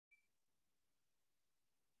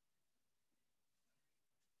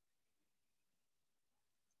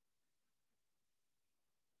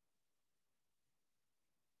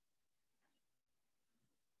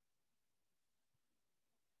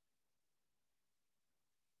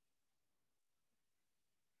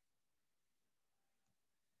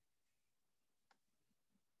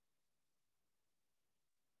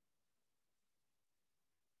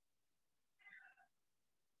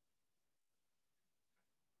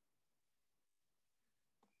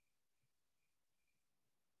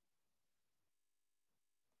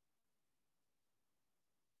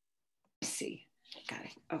Got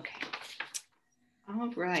it. Okay.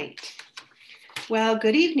 All right. Well,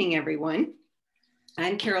 good evening, everyone.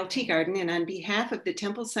 I'm Carol Teagarden, and on behalf of the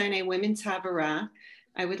Temple Sinai Women's Havurah,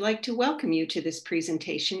 I would like to welcome you to this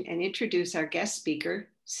presentation and introduce our guest speaker,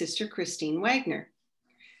 Sister Christine Wagner.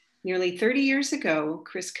 Nearly 30 years ago,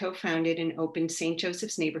 Chris co-founded and opened St.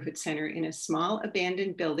 Joseph's Neighborhood Center in a small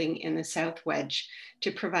abandoned building in the South Wedge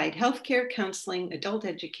to provide healthcare, counseling, adult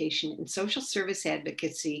education, and social service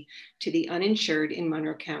advocacy to the uninsured in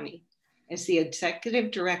Monroe County. As the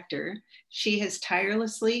executive director, she has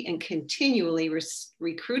tirelessly and continually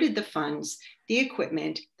recruited the funds, the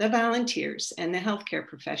equipment, the volunteers, and the healthcare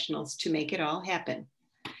professionals to make it all happen.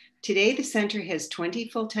 Today, the center has 20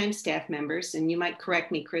 full-time staff members, and you might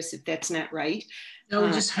correct me, Chris, if that's not right. No,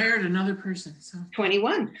 we just hired another person. So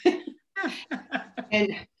 21.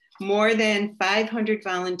 And more than 500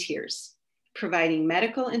 volunteers, providing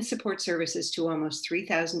medical and support services to almost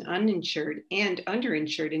 3,000 uninsured and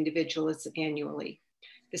underinsured individuals annually.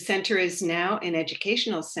 The center is now an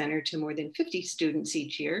educational center to more than 50 students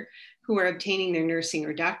each year who are obtaining their nursing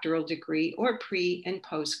or doctoral degree or pre- and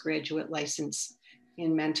postgraduate license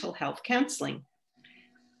in mental health counseling.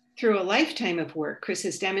 Through a lifetime of work, Chris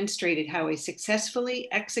has demonstrated how a successfully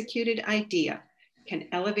executed idea can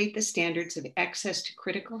elevate the standards of access to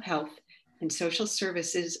critical health and social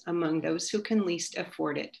services among those who can least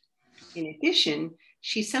afford it. In addition,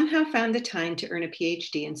 she somehow found the time to earn a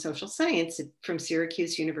PhD in social science from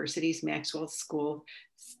Syracuse University's Maxwell School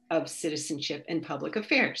of Citizenship and Public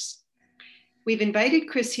Affairs. We've invited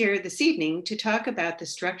Chris here this evening to talk about the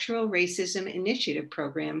Structural Racism Initiative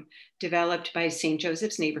program developed by St.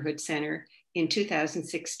 Joseph's Neighborhood Center in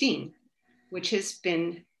 2016, which has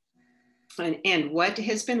been, and what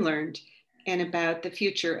has been learned, and about the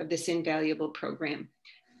future of this invaluable program.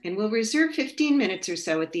 And we'll reserve 15 minutes or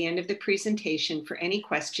so at the end of the presentation for any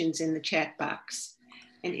questions in the chat box.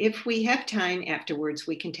 And if we have time afterwards,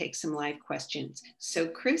 we can take some live questions. So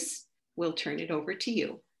Chris, we'll turn it over to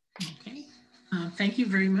you. Okay. Thank you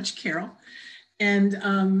very much, Carol.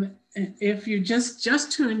 And if you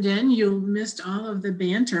just tuned in, you missed all of the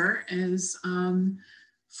banter as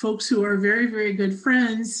folks who are very, very good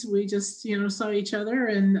friends. We just, saw each other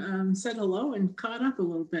and said hello and caught up a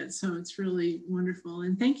little bit. So it's really wonderful.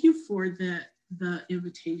 And thank you for the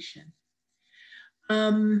invitation.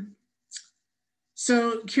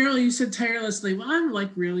 So Carol, you said tirelessly. Well, I'm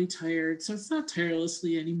like really tired, so it's not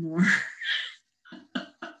tirelessly anymore.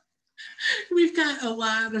 We've got a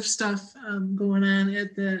lot of stuff going on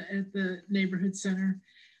at the neighborhood center.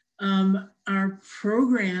 Our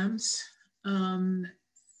programs,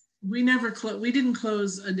 we didn't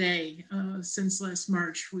close a day since last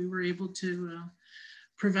March. We were able to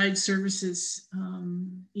provide services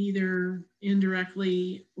either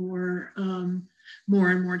indirectly or more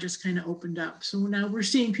and more just kind of opened up. So now we're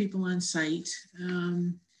seeing people on site.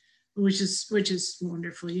 Which is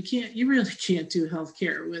wonderful. You really can't do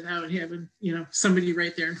healthcare without having, somebody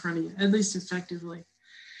right there in front of you, at least effectively.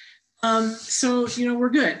 So, we're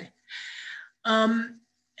good.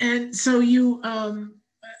 And so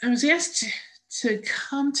I was asked to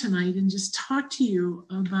come tonight and just talk to you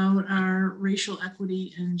about our Racial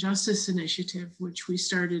Equity and Justice Initiative, which we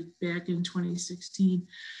started back in 2016.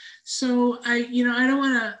 So I don't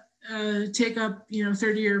want to take up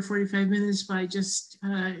 30 or 45 minutes by just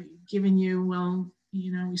giving you,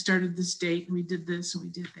 we started this date and we did this and we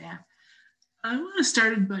did that. I want to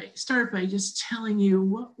start by just telling you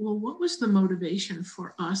what was the motivation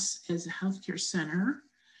for us as a healthcare center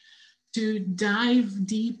to dive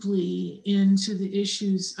deeply into the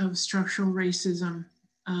issues of structural racism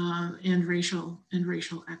and racial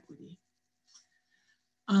equity.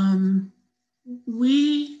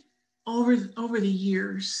 We over the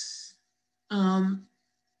years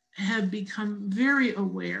have become very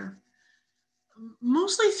aware,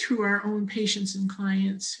 mostly through our own patients and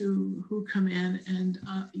clients who come in and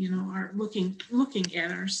are looking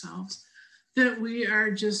at ourselves, that we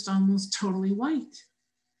are just almost totally white.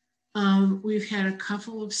 We've had a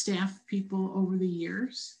couple of staff people over the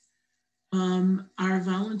years. Our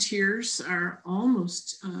volunteers are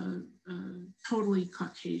almost totally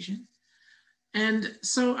Caucasian. And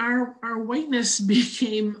so our whiteness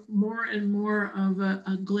became more and more of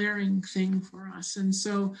a glaring thing for us. And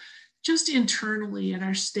so just internally at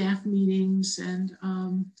our staff meetings and,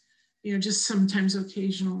 just sometimes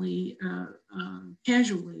occasionally,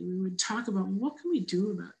 casually, we would talk about what can we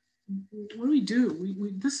do about it? What do we do?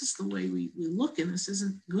 This is the way we look and this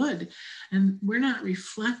isn't good. And we're not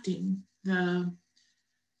reflecting the,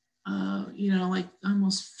 like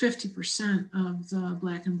almost 50% of the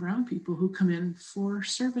Black and brown people who come in for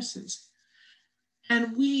services.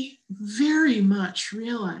 And we very much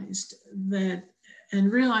realized that, and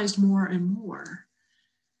realized more and more,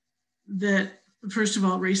 that first of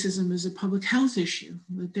all, racism is a public health issue,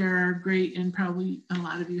 that there are great, and probably a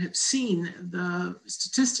lot of you have seen the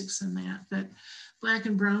statistics in that Black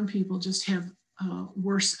and brown people just have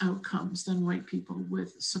worse outcomes than white people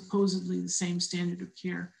with supposedly the same standard of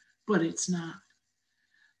care, but it's not.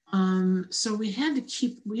 So we had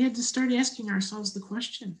to start asking ourselves the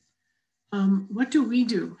question, what do we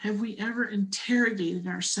do? Have we ever interrogated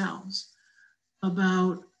ourselves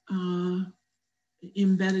about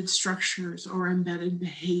embedded structures or embedded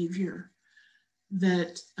behavior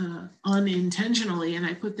that unintentionally, and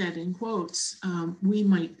I put that in quotes, we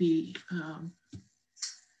might be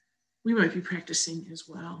practicing as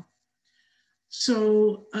well.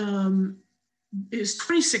 So it's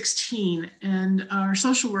 2016, and our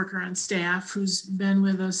social worker on staff, who's been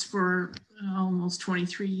with us for almost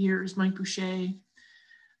 23 years, Mike Boucher,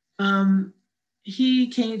 he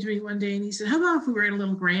came to me one day and he said, how about if we write a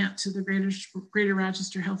little grant to the Greater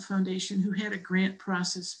Rochester Health Foundation, who had a grant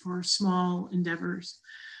process for small endeavors,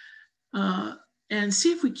 and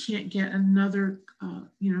see if we can't get another,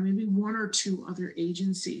 maybe one or two other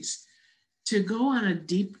agencies to go on a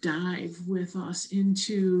deep dive with us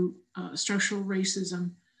into structural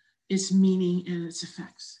racism, its meaning and its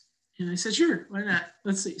effects. And I said, sure, why not?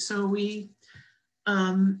 Let's see. So we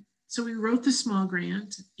wrote the small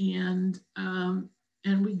grant, and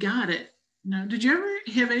we got it. Now, did you ever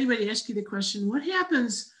have anybody ask you the question, what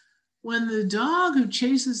happens when the dog who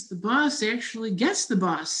chases the bus actually gets the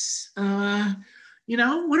bus?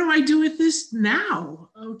 What do I do with this now?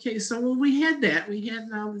 Okay, so we had that. We had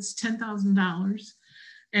now this $10,000,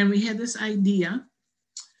 and we had this idea.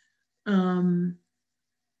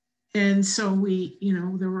 And so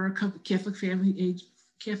there were a couple Catholic Family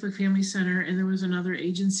Center, and there was another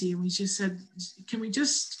agency, and we just said, can we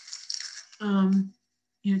just, can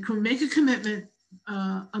we make a commitment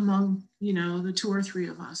among, the two or three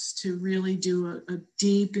of us to really do a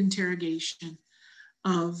deep interrogation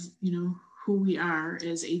of, who we are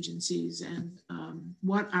as agencies and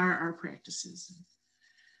what are our practices.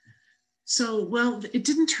 So, well, it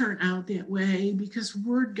didn't turn out that way because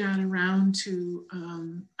word got around to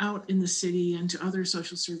out in the city and to other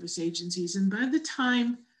social service agencies. And by the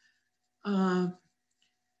time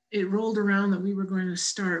it rolled around that we were going to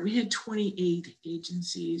start, we had 28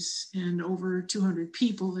 agencies and over 200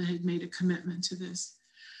 people that had made a commitment to this.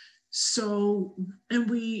 So, and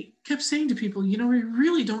we kept saying to people, we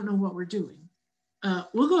really don't know what we're doing.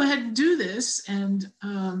 We'll go ahead and do this,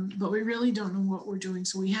 but we really don't know what we're doing.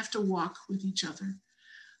 So we have to walk with each other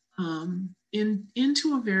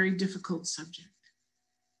into a very difficult subject.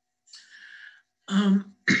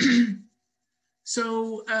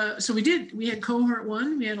 So we did. We had cohort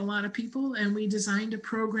one. We had a lot of people, and we designed a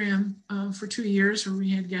program for 2 years where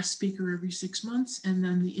we had guest speaker every 6 months, and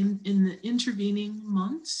then in the intervening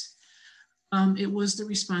months, it was the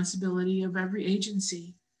responsibility of every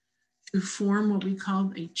agency to form what we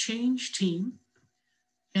called a change team.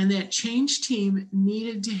 And that change team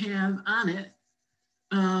needed to have on it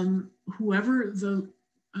whoever the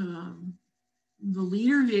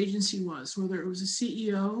leader of the agency was, whether it was a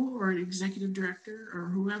CEO or an executive director or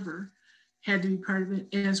whoever, had to be part of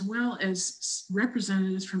it, as well as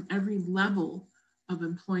representatives from every level of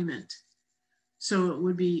employment. So it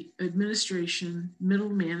would be administration, middle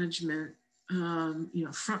management,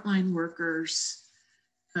 frontline workers,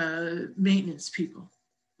 maintenance people,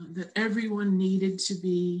 that everyone needed to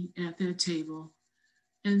be at that table.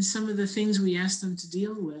 And some of the things we asked them to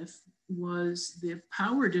deal with was the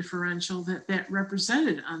power differential that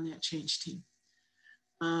represented on that change team,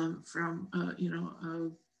 from a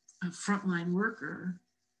frontline worker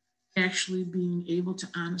actually being able to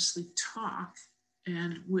honestly talk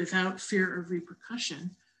and without fear of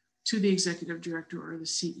repercussion to the executive director or the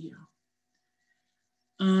CEO.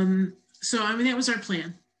 So, that was our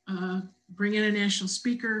plan. Bring in a national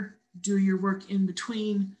speaker, do your work in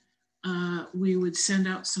between. We would send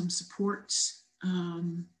out some supports,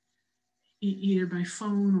 either by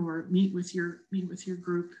phone or meet with your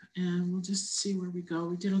group, and we'll just see where we go.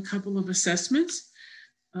 We did a couple of assessments.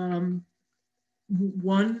 One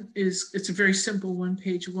is, it's a very simple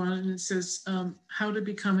one-page one, and it says how to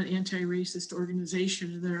become an anti-racist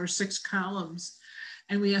organization. And there are 6 columns,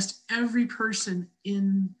 and we asked every person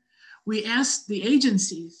we asked the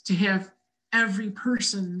agencies to have every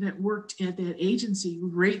person that worked at that agency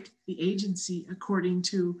rate the agency according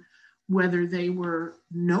to whether they were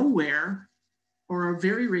nowhere or a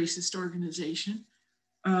very racist organization,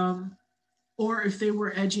 or if they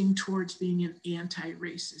were edging towards being an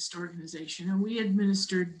anti-racist organization. And we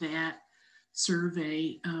administered that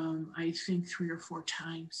survey, I think 3 or 4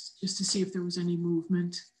 times, just to see if there was any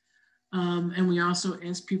movement. And we also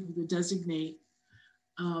asked people to designate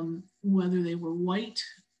whether they were white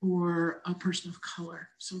or a person of color.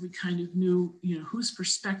 So we kind of knew, whose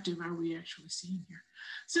perspective are we actually seeing here?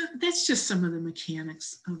 So that's just some of the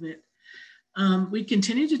mechanics of it. We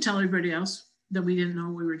continued to tell everybody else that we didn't know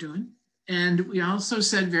what we were doing. And we also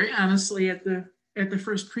said very honestly at the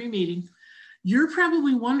first pre-meeting, you're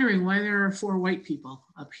probably wondering why there are 4 white people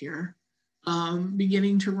up here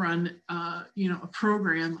beginning to run, a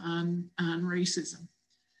program on racism.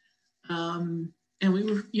 And we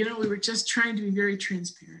were just trying to be very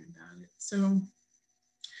transparent about it. So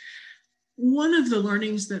one of the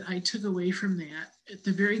learnings that I took away from that at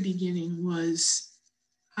the very beginning was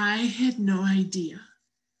I had no idea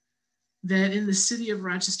that in the city of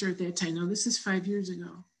Rochester at that time, now this is 5 years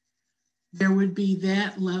ago, there would be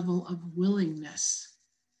that level of willingness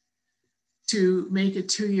to make a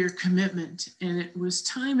 2-year commitment. And it was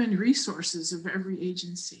time and resources of every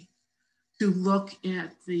agency to look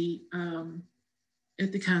at the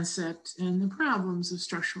concept and the problems of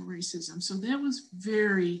structural racism. So that was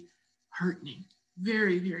very heartening,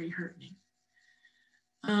 very, very heartening.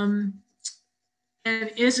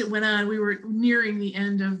 And as it went on, we were nearing the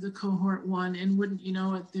end of the cohort 1, and wouldn't you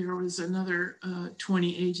know it, there was another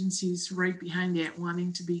 20 agencies right behind that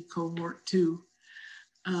wanting to be cohort 2.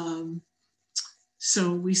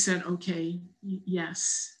 So we said, okay,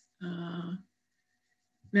 yes. Now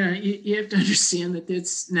you have to understand that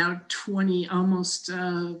it's now 20, almost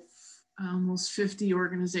 50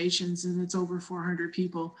 organizations, and it's over 400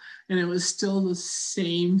 people. And it was still the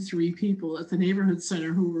same 3 people at the neighborhood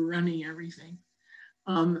center who were running everything.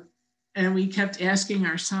 And we kept asking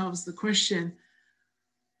ourselves the question,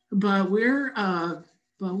 but we're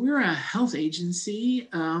a health agency,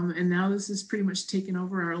 and now this is pretty much taken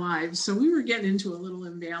over our lives. So we were getting into a little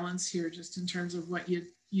imbalance here, just in terms of what if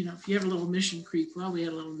you have a little mission creep. Well, we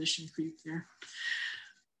had a little mission creep there.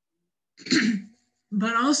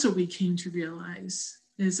 But also we came to realize,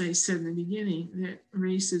 as I said in the beginning, that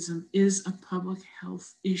racism is a public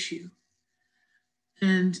health issue.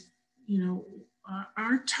 And,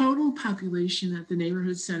 our total population at the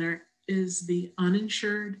neighborhood center is the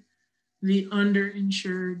uninsured, the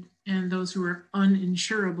underinsured, and those who are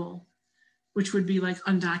uninsurable, which would be like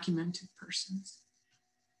undocumented persons.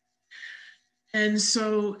 And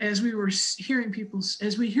so as we hear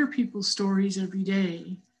people's stories every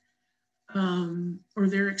day, or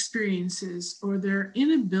their experiences, or their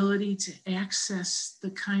inability to access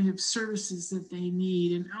the kind of services that they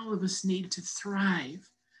need, and all of us need to thrive,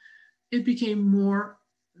 it became more,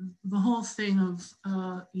 the whole thing of,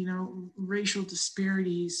 racial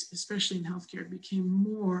disparities, especially in healthcare, became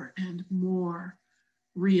more and more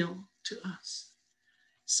real to us.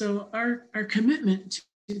 So our commitment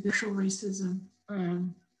to the structural racism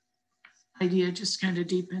idea just kind of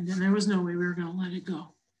deepened, and there was no way we were going to let it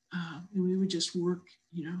go. We would just work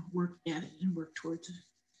at it and work towards it.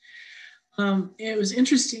 It was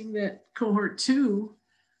interesting that cohort 2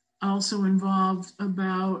 also involved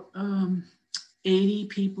about 80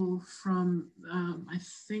 people from, I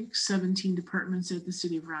think, 17 departments at the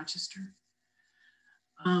city of Rochester,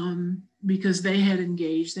 because they had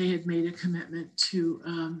made a commitment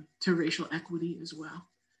to racial equity as well.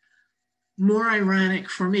 More ironic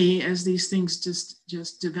for me, as these things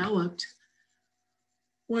just developed,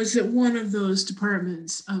 was that one of those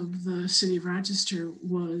departments of the city of Rochester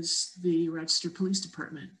was the Rochester Police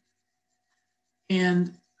Department.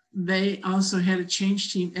 And they also had a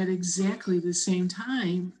change team at exactly the same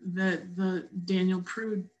time that the Daniel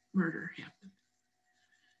Prude murder happened.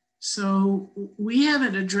 So we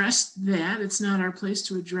haven't addressed that. It's not our place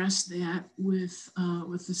to address that with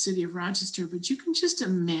the city of Rochester, but you can just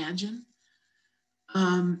imagine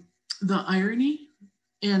the irony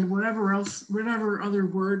and whatever other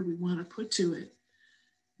word we want to put to it,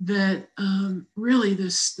 that really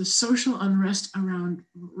the social unrest around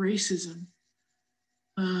racism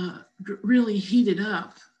really heated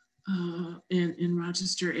up in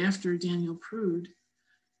Rochester after Daniel Prude,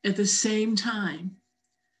 at the same time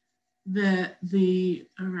that the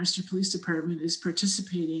Rochester Police Department is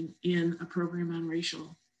participating in a program on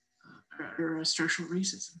racial or structural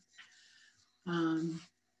racism.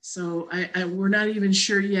 So we're not even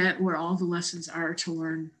sure yet where all the lessons are to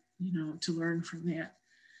learn from that.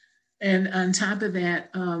 And on top of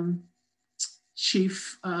that,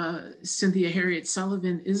 Chief Cynthia Harriet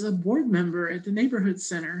Sullivan is a board member at the neighborhood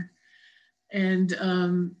center. And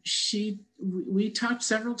we talked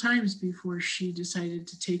several times before she decided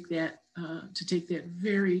to take that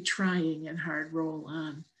very trying and hard role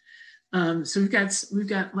on. So we've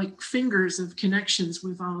got like fingers of connections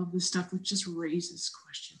with all of this stuff, which just raises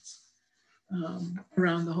questions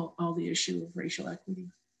around all the issue of racial equity.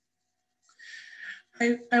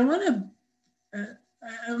 I want to.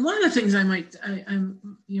 A lot of things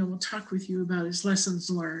we'll talk with you about is lessons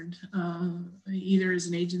learned, either as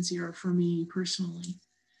an agency or for me personally.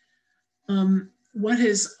 What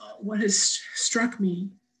has struck me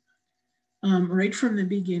right from the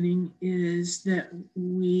beginning is that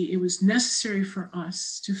it was necessary for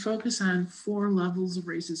us to focus on 4 levels of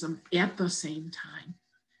racism at the same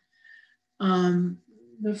time.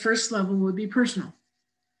 The first level would be personal.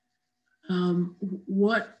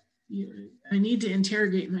 I need to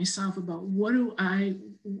interrogate myself about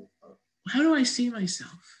how do I see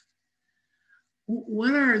myself?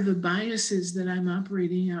 What are the biases that I'm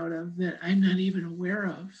operating out of that I'm not even aware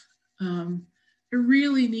of? I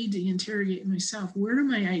really need to interrogate myself. Where do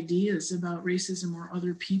my ideas about racism or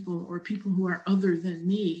other people or people who are other than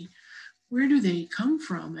me, where do they come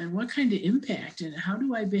from and what kind of impact and how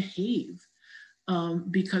do I behave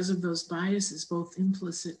because of those biases, both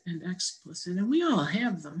implicit and explicit? And we all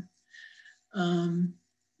have them.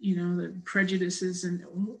 The prejudices and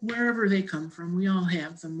wherever they come from, we all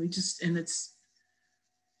have them. And it's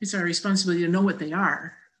our responsibility to know what they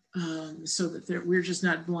are, so that we're just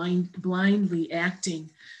not blindly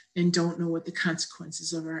acting and don't know what the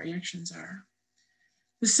consequences of our actions are.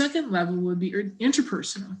 The second level would be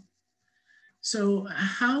interpersonal. So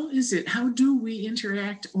how do we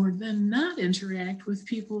interact or then not interact with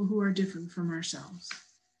people who are different from ourselves?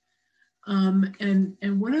 And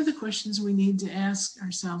what are the questions we need to ask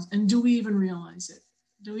ourselves? And do we even realize it?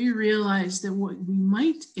 Do we realize that we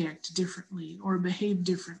might act differently or behave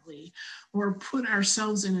differently or put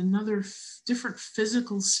ourselves in another different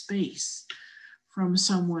physical space from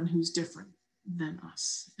someone who's different than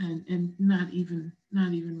us and not even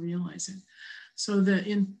realize it? So the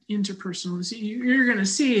interpersonal, you're going to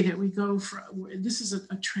see that we go from, this is a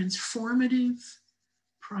transformative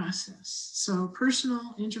process. So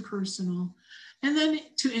personal, interpersonal, and then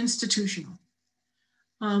to institutional.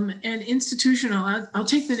 And institutional, I'll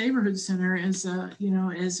take the neighborhood center as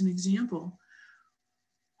an example.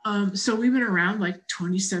 So we've been around like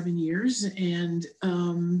 27 years and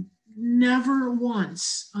never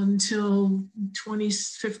once until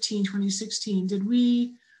 2015, 2016, did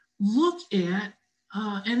we look at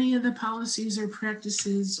any of the policies or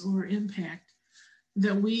practices or impact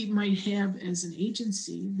that we might have as an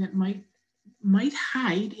agency that might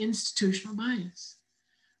hide institutional bias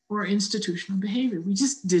or institutional behavior. We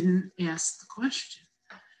just didn't ask the question.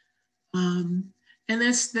 And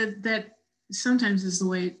that sometimes is the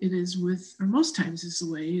way it is with, or most times is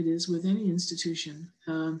the way it is with any institution.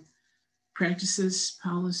 Practices,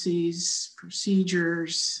 policies,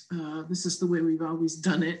 procedures, this is the way we've always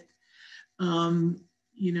done it,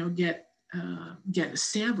 get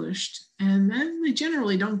established, and then they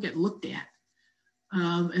generally don't get looked at.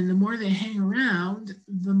 And the more they hang around,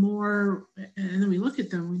 the more, and then we look at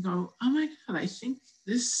them, we go, oh my God, I think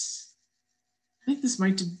this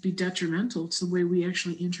might be detrimental to the way we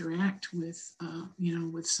actually interact with,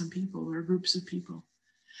 with some people or groups of people.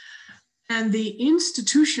 And the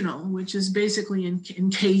institutional, which is basically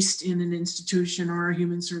encased in an institution or a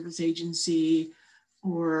human service agency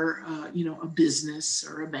or, a business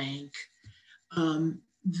or a bank,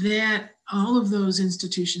 that all of those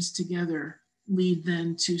institutions together lead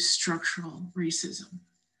then to structural racism,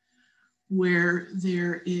 where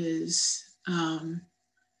there is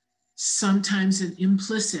sometimes an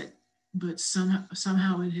implicit, but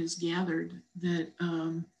somehow it has gathered that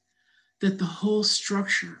the whole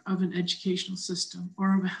structure of an educational system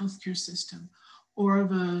or of a healthcare system or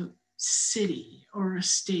of a city or a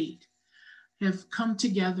state have come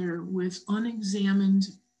together with unexamined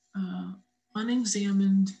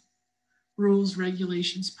rules,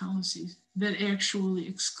 regulations, policies that actually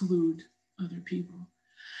exclude other people.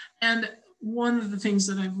 And one of the things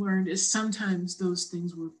that I've learned is sometimes those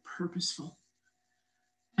things were purposeful.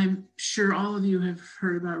 I'm sure all of you have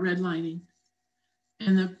heard about redlining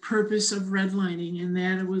and the purpose of redlining, and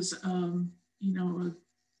that it was,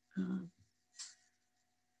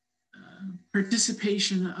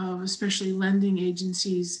 participation of especially lending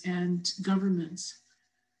agencies and governments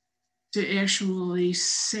to actually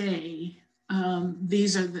say, we're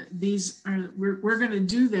going to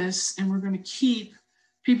do this, and we're going to keep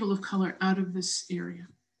people of color out of this area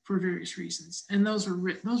for various reasons. And those were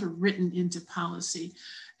written into policy,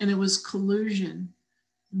 and it was collusion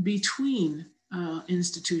between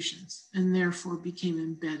institutions, and therefore became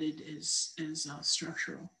embedded as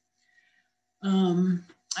structural.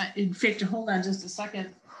 In fact, hold on just a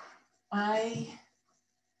second. I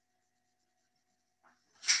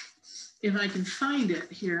if I can find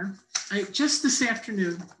it here, just this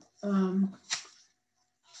afternoon,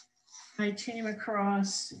 I came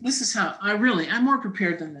across, this is how, I'm more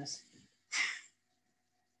prepared than this.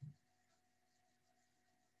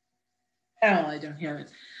 Oh, I don't have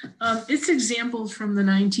it. It's examples from the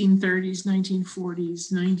 1930s,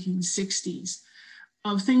 1940s, 1960s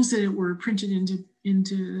of things that were printed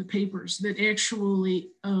into the papers that actually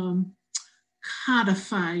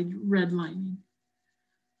codified redlining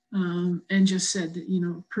and just said that, you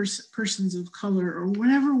know, persons of color or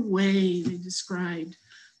whatever way they described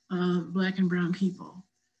Black and brown people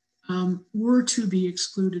were to be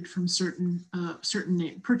excluded from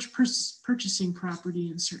purchasing property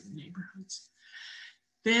in certain neighborhoods.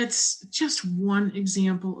 That's just one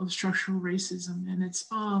example of structural racism, and it's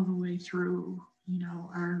all the way through, you know,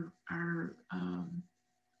 our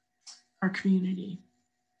community.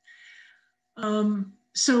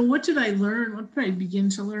 So what did I learn? What did I begin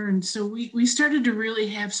to learn? So we started to really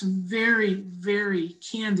have some very, very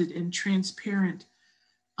candid and transparent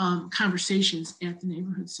conversations at the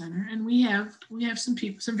neighborhood center, and we have some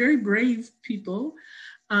people, some very brave people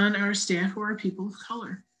on our staff who are people of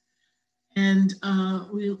color, and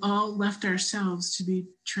we all left ourselves to be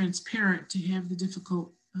transparent, to have the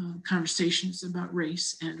difficult conversations about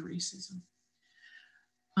race and racism.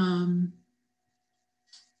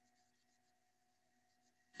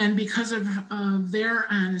 And because of their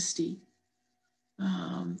honesty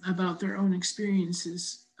about their own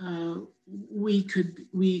experiences,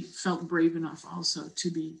 we felt brave enough also to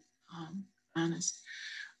be honest.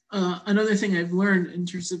 Another thing I've learned in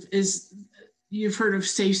terms of is, you've heard of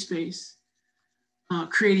safe space,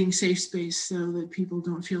 creating safe space so that people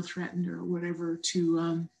don't feel threatened or whatever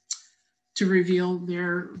to reveal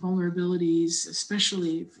their vulnerabilities,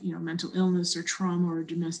 especially, you know, mental illness or trauma or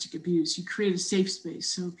domestic abuse. You create a safe space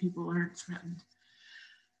so people aren't threatened.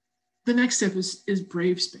 The next step is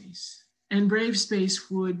brave space. And brave space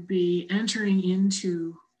would be entering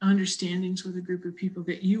into understandings with a group of people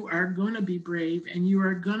that you are going to be brave and you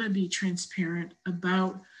are going to be transparent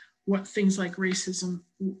about what things like racism,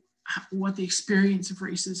 what the experience of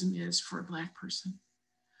racism is for a Black person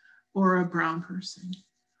or a brown person,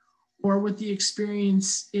 or what the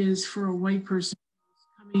experience is for a white person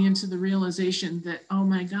coming into the realization that, oh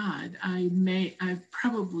my God, I've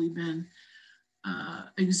probably been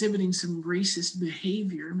exhibiting some racist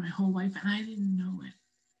behavior my whole life, and I didn't know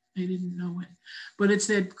it. But it's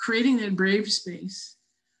that creating that brave space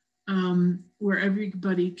where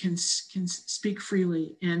everybody can speak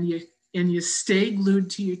freely, and you stay glued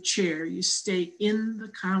to your chair. You stay in the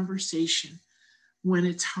conversation when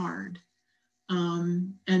it's hard,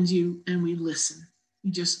 and we listen.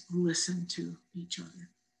 You just listen to each other.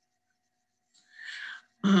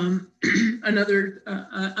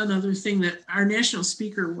 Another thing that our national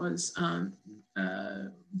speaker was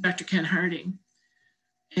Dr. Ken Harding,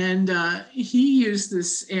 and he used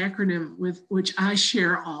this acronym with which I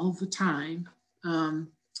share all the time.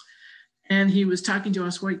 And he was talking to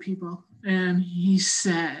us white people, and he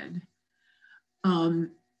said,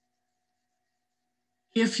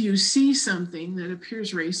 if you see something that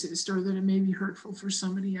appears racist or that it may be hurtful for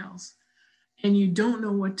somebody else, and you don't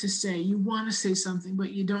know what to say, you want to say something,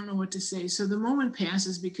 but you don't know what to say. So the moment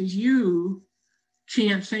passes because you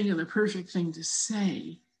can't think of the perfect thing to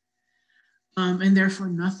say, and therefore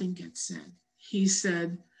nothing gets said. He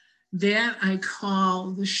said, that I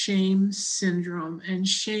call the shame syndrome, and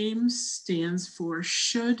shame stands for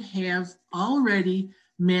should have already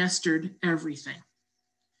mastered everything,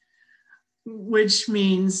 which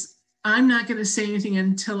means I'm not going to say anything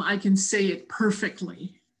until I can say it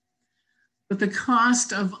perfectly. But the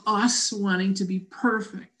cost of us wanting to be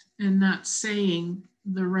perfect and not saying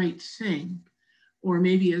the right thing, or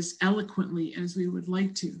maybe as eloquently as we would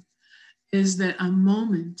like to, is that a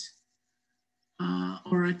moment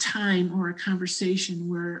or a time or a conversation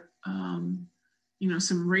where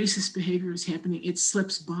some racist behavior is happening, it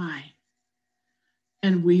slips by,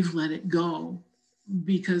 and we've let it go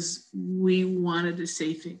because we wanted to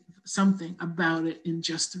say something about it in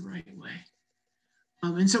just the right way.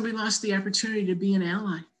 And so we lost the opportunity to be an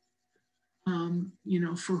ally,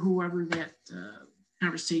 for whoever that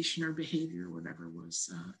conversation or behavior or whatever was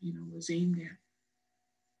aimed at.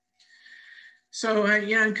 So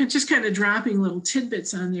I'm just kind of dropping little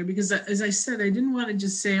tidbits on there because, as I said, I didn't want to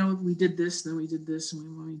just say, oh, we did this, and then we did this,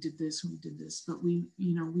 and we did this, and we did this. But we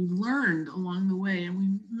learned along the way, and we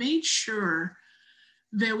made sure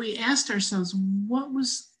that we asked ourselves, what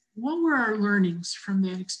were our learnings from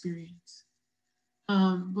that experience?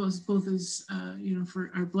 Both as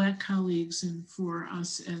for our Black colleagues and for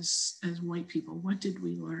us as white people, what did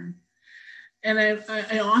we learn? And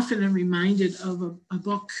I often am reminded of a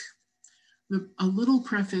book, a little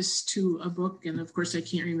preface to a book. And of course, I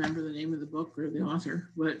can't remember the name of the book or the author,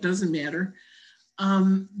 but it doesn't matter.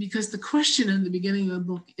 Because the question in the beginning of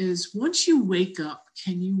the book is, once you wake up,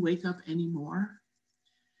 can you wake up anymore?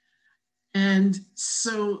 And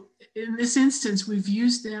so in this instance, we've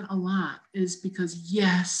used that a lot, is because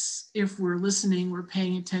yes, if we're listening, we're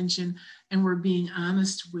paying attention, and we're being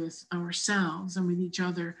honest with ourselves and with each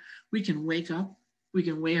other, we can wake up, we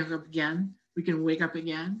can wake up again, we can wake up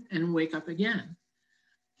again and wake up again.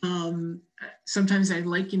 Sometimes I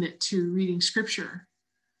liken it to reading scripture,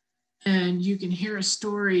 and you can hear a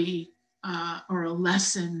story or a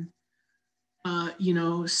lesson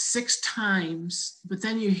 6 times, but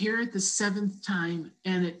then you hear it the 7th time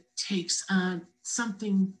and it takes on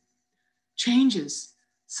something changes,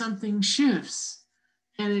 something shifts,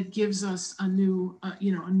 and it gives us a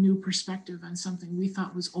new perspective on something we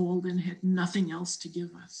thought was old and had nothing else to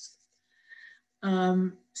give us.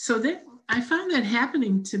 So that I found that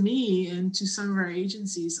happening to me and to some of our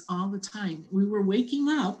agencies all the time. We were waking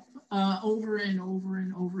up over and over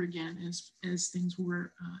and over again as things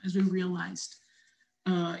were, as we realized,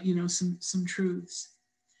 some truths.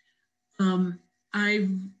 I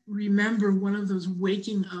remember one of those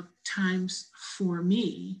waking up times for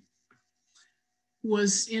me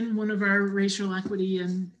was in one of our racial equity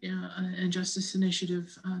and justice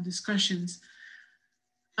initiative discussions.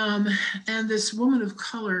 And this woman of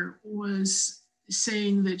color was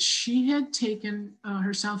saying that she had taken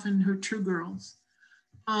herself and her 2 girls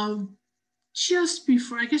just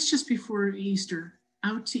before Easter,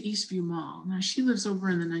 out to Eastview Mall. Now she lives over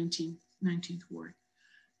in the 19th Ward.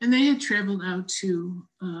 And they had traveled out to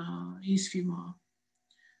Eastview Mall.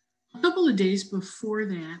 A couple of days before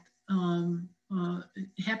that,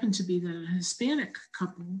 it happened to be that a Hispanic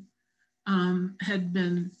couple had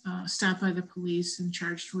been stopped by the police and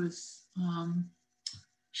charged with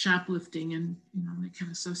shoplifting and that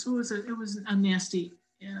kind of stuff. So it was a nasty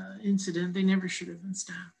incident. They never should have been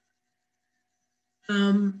stopped.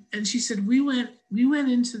 And she said, we went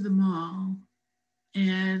into the mall,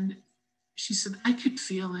 and she said, I could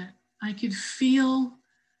feel it. I could feel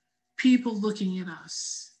people looking at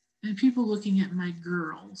us and people looking at my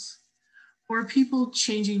girls, or people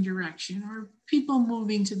changing direction, or people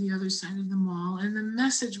moving to the other side of the mall. And the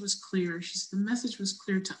message was clear. She said, the message was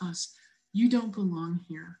clear to us. You don't belong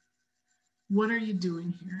here. What are you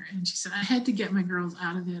doing here? And she said, I had to get my girls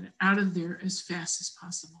out of there as fast as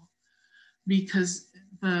possible, because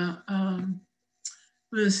the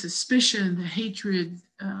suspicion, the hatred,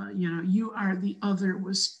 you are the other,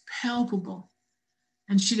 was palpable.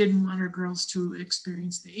 And she didn't want her girls to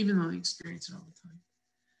experience that, even though they experience it all the time.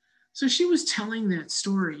 So she was telling that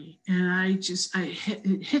story, and it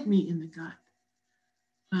hit me in the gut.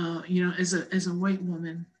 As a white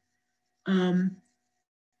woman,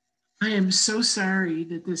 I am so sorry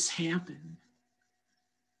that this happened.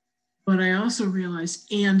 But I also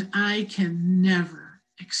realized, and I can never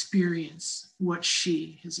experience what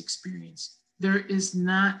she has experienced. There is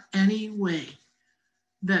not any way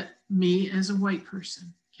that me as a white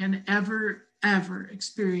person can ever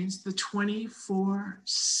experience the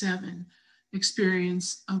 24/7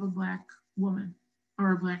 experience of a Black woman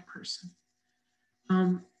or a Black person.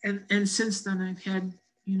 And since then, I've had,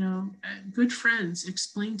 good friends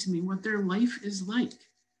explain to me what their life is like.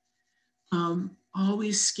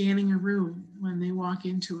 Always scanning a room when they walk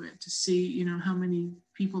into it to see, how many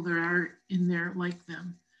people there are in there like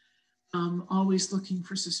them. Always looking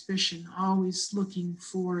for suspicion, always looking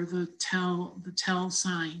for the tell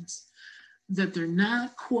signs that they're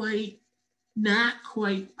not quite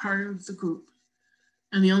part of the group.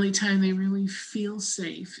 And the only time they really feel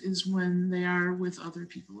safe is when they are with other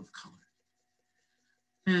people of color.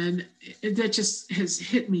 And that just has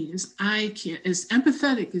hit me, as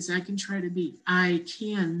empathetic as I can try to be, I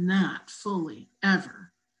cannot fully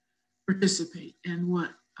ever participate in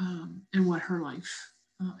what her life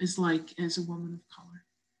is like as a woman of color.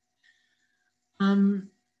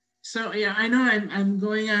 So yeah, I know I'm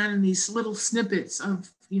going on in these little snippets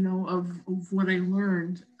of what I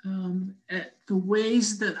learned, at the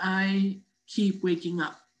ways that I keep waking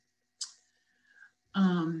up.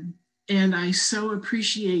 And I so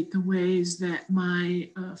appreciate the ways that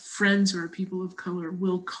my friends or people of color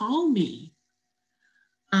will call me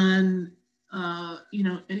on,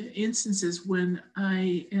 instances when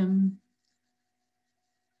I am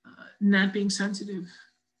not being sensitive.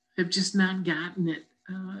 I've just not gotten it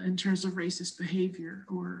in terms of racist behavior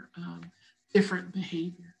or different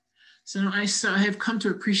behavior. So I have come to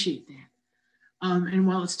appreciate that. And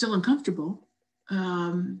while it's still uncomfortable,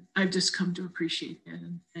 I've just come to appreciate that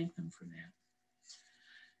and thank them for that.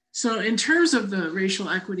 So in terms of the racial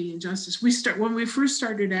equity and justice, when we first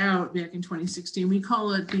started out back in 2016, we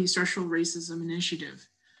call it the Structural Racism Initiative.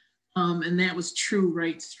 And that was true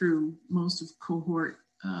right through most of cohort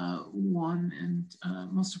 1 and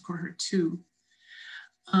most of cohort 2.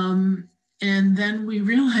 And then we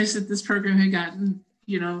realized that this program had gotten,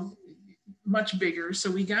 much bigger. So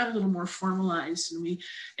we got a little more formalized, and we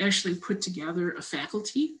actually put together a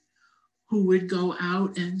faculty who would go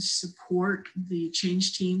out and support the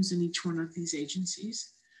change teams in each one of these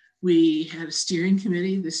agencies. We had a steering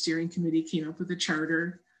committee. The steering committee came up with a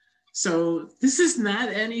charter. So this is not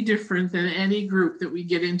any different than any group that we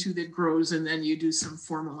get into that grows, and then you do some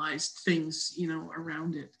formalized things,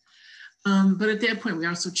 around it. But at that point, we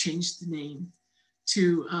also changed the name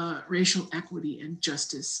to Racial Equity and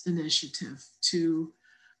Justice Initiative to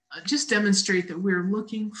just demonstrate that we're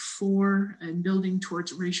looking for and building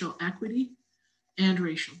towards racial equity and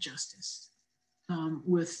racial justice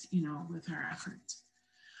with our efforts.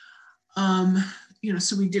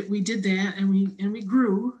 So we did that, and we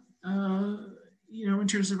grew, in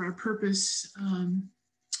terms of our purpose.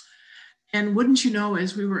 And wouldn't you know,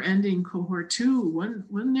 as we were ending cohort 2,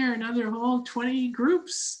 wasn't there another whole 20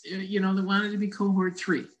 groups, that wanted to be cohort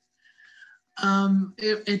 3?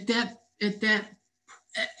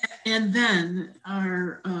 And then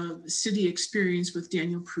our city experience with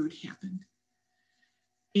Daniel Prude happened.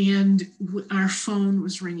 And our phone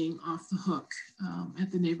was ringing off the hook at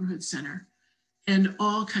the neighborhood center. And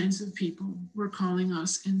all kinds of people were calling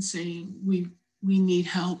us and saying, we need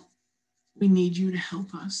help. We need you to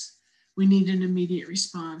help us. We need an immediate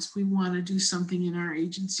response. We want to do something in our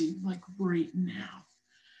agency like right now.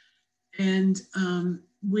 And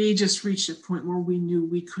we just reached a point where we knew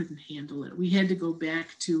we couldn't handle it. We had to go back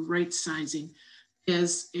to right sizing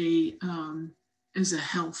as a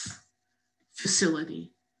health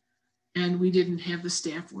facility. And we didn't have the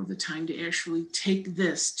staff or the time to actually take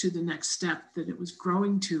this to the next step that it was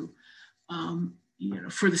growing to,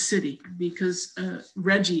 for the city, because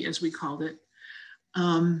Reggie, as we called it,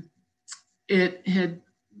 it had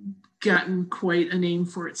gotten quite a name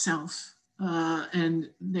for itself, and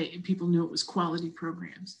people knew it was quality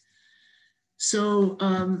programs. So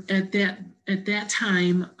at that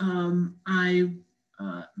time, I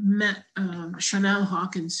met Chanel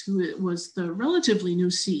Hawkins, who was the relatively new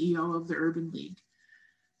CEO of the Urban League.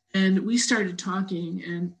 And we started talking,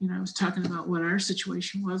 and I was talking about what our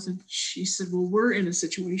situation was, and she said, well, we're in a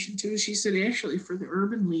situation too. She said, actually, for the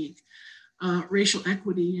Urban League, racial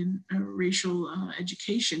equity and racial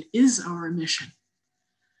education is our mission.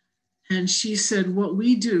 And she said, what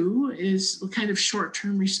we do is a kind of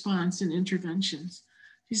short-term response and interventions.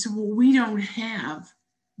 She said, well, we don't have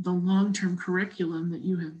the long-term curriculum that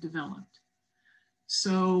you have developed.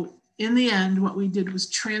 So in the end, what we did was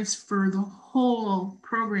transfer the whole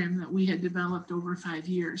program that we had developed over 5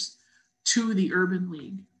 years to the Urban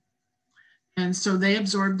League. And so they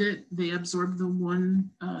absorbed it. They absorbed the one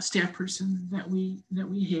staff person that we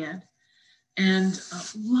had, and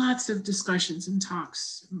lots of discussions and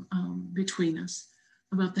talks between us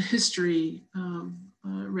about the history of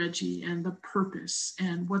Reggie and the purpose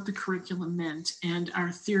and what the curriculum meant and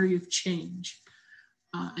our theory of change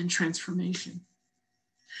and transformation.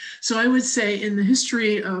 So I would say in the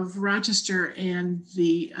history of Rochester and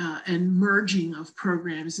the merging of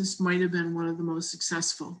programs, this might have been one of the most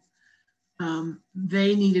successful.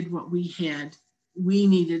 They needed what we had. We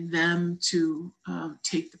needed them to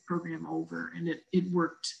take the program over, and it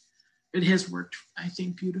worked. It has worked, I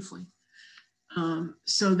think, beautifully.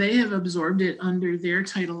 So they have absorbed it under their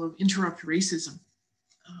title of Interrupt Racism.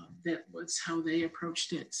 That was how they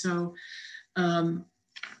approached it. So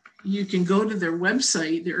you can go to their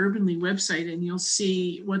website, the Urban League website, and you'll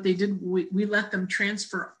see what they did. We let them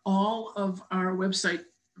transfer all of our website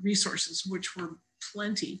resources, which were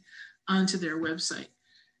plenty, onto their website.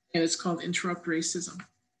 And it's called Interrupt Racism.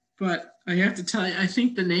 But I have to tell you, I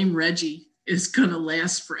think the name Reggie is going to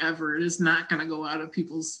last forever. It is not going to go out of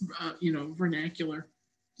people's, vernacular.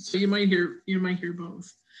 So you might hear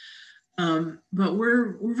both. But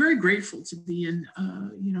we're very grateful to be in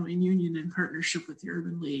union and partnership with the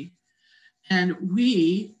Urban League. And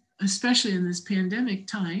we, especially in this pandemic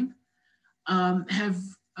time, have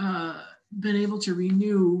been able to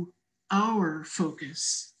renew our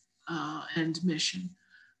focus and mission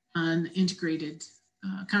on integrated,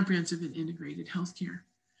 comprehensive and integrated healthcare,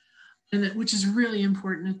 and which is really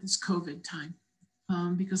important at this COVID time,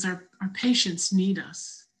 because our patients need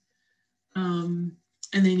us, and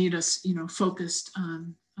they need us, focused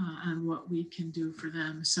on what we can do for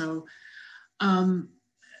them. So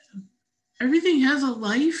everything has a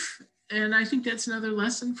life, and I think that's another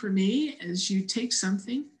lesson for me. As you take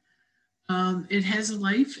something It has a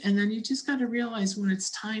life, and then you just got to realize when it's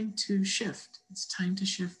time to shift. It's time to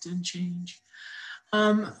shift and change.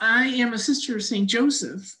 I am a sister of St.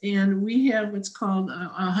 Joseph, and we have what's called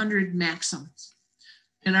 100 maxims.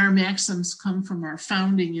 And our maxims come from our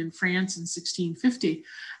founding in France in 1650.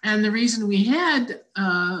 And the reason we had,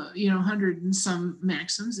 100 and some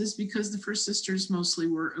maxims is because the first sisters mostly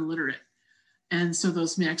were illiterate. And so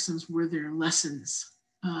those maxims were their lessons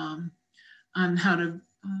on how to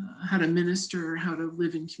minister, how to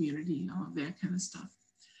live in community, all of that kind of stuff.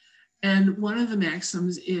 And one of the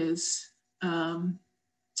maxims is,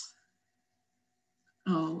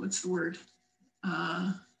 what's the word?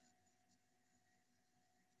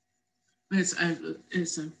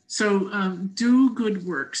 Do good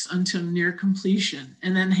works until near completion,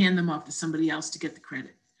 and then hand them off to somebody else to get the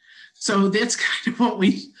credit. So that's kind of what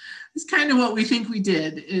we think we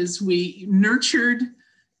did, is we nurtured,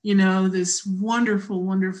 this wonderful,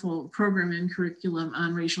 wonderful program and curriculum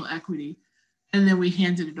on racial equity, and then we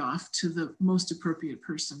handed it off to the most appropriate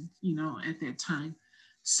person, at that time,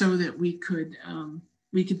 so that we could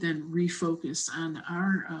then refocus on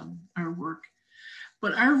our work.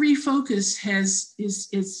 But our refocus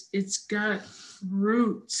it's got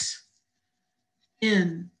roots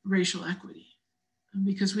in racial equity,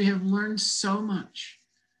 because we have learned so much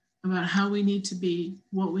about how we need to be,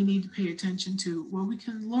 what we need to pay attention to, what we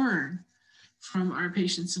can learn from our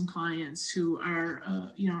patients and clients who are,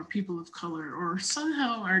 are people of color, or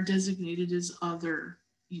somehow are designated as other,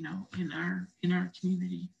 in our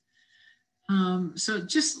community. So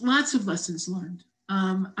just lots of lessons learned.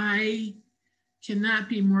 I cannot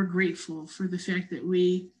be more grateful for the fact that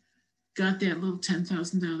we got that little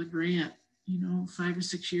 $10,000 grant, 5 or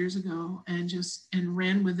 6 years ago, and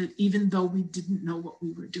ran with it, even though we didn't know what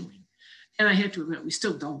we were doing. And I have to admit, we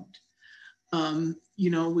still don't.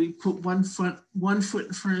 We put one foot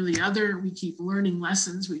in front of the other. We keep learning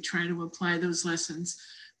lessons. We try to apply those lessons.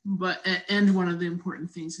 And one of the important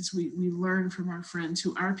things is we learn from our friends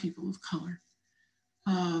who are people of color,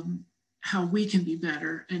 how we can be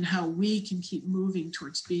better and how we can keep moving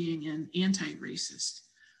towards being an anti-racist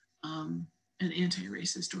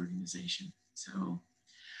organization. So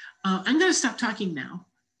I'm going to stop talking now.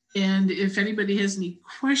 And if anybody has any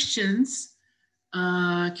questions,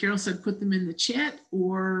 Carol said put them in the chat,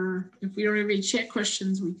 or if we don't have any chat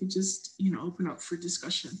questions, we could just, open up for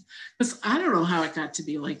discussion. Because I don't know how it got to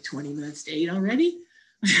be like 20 minutes to 8 already.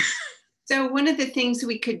 So one of the things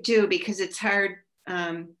we could do, because it's hard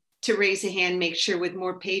to raise a hand, make sure with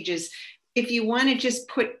more pages, if you want to just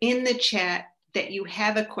put in the chat that you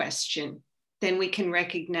have a question, then we can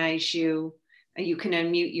recognize you. You can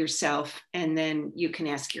unmute yourself, and then you can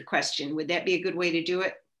ask your question. Would that be a good way to do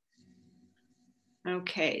it?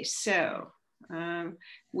 Okay, so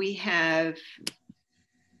we have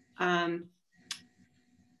from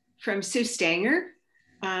Sue Stanger,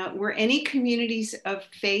 were any communities of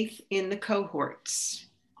faith in the cohorts?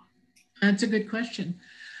 That's a good question.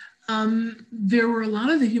 There were a lot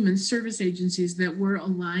of the human service agencies that were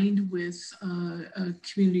aligned with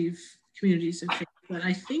communities of faith, but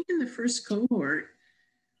I think in the first cohort,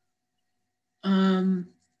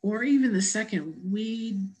 or even the second,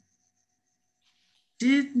 we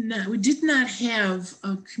did not have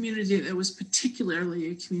a community that was particularly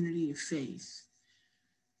a community of faith.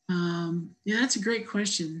 Yeah, that's a great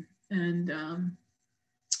question, and I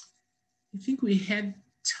think we had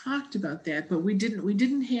talked about that, but we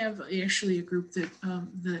didn't have actually a group that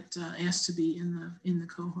asked to be in the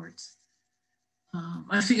cohorts.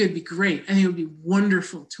 I think it'd be great. I think it would be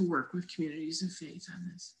wonderful to work with communities of faith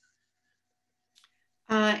on this.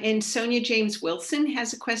 And Sonia James Wilson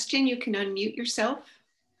has a question. You can unmute yourself.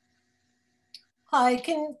 Hi,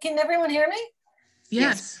 can everyone hear me?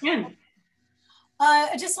 Yes. Yeah.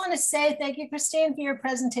 I just want to say thank you, Christine, for your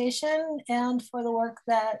presentation and for the work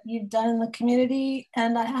that you've done in the community.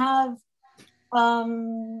 And I have,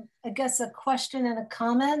 I guess, a question and a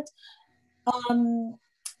comment.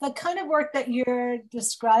 The kind of work that you're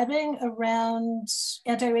describing around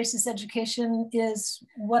anti-racist education is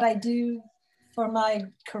what I do for my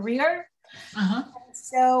career.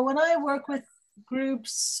 So when I work with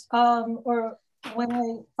groups or when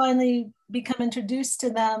I finally become introduced to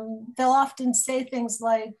them, they'll often say things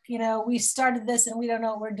like, we started this and we don't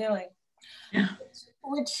know what we're doing. Yeah.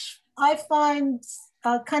 Which I find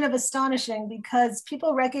kind of astonishing, because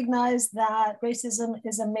people recognize that racism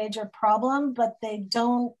is a major problem, but they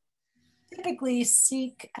don't typically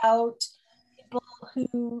seek out people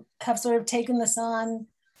who have sort of taken this on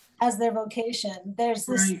as their vocation. There's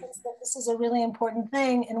this sense that this is a really important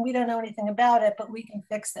thing and we don't know anything about it, but we can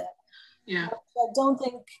fix it. Yeah. Which I don't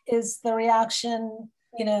think is the reaction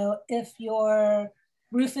you know, if your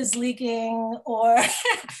roof is leaking or,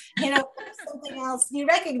 you know, something else, you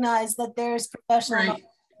recognize that there's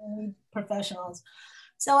professionals.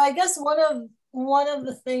 So I guess one of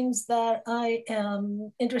the things that I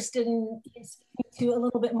am interested in speaking to a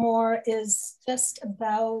little bit more is just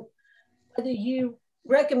about whether you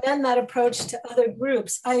recommend that approach to other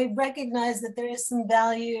groups. I recognize that there is some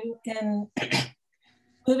value in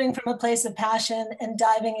moving from a place of passion and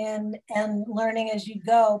diving in and learning as you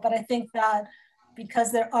go. But I think that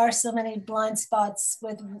because there are so many blind spots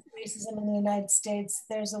with racism in the United States,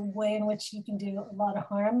 there's a way in which you can do a lot of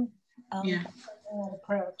harm in that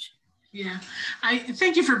approach. Yeah, I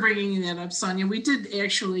thank you for bringing that up, Sonia. We did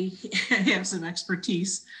actually have some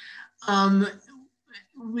expertise.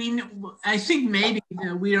 I think maybe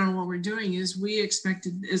we don't know what we're doing is we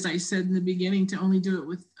expected, as I said in the beginning, to only do it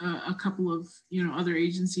with a couple of, you know, other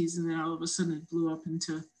agencies, and then all of a sudden it blew up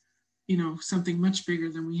into, you know, something much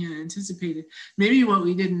bigger than we had anticipated. Maybe what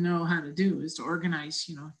we didn't know how to do is to organize,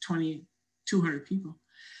 you know, 200 people.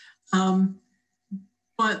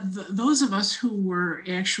 But those of us who were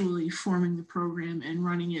actually forming the program and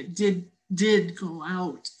running it did go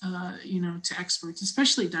out, you know, to experts,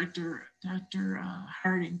 especially Dr.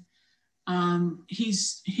 Harding. He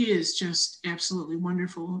is just absolutely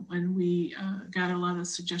wonderful, and we got a lot of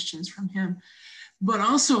suggestions from him. But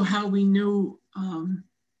also how we knew,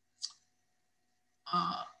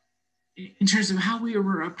 in terms of how we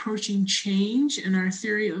were approaching change and our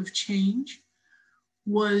theory of change,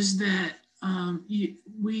 was that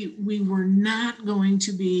we were not going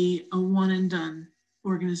to be a one and done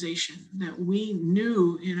organization, that we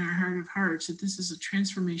knew in our heart of hearts that this is a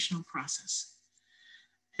transformational process.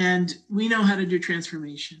 And we know how to do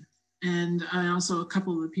transformation. And a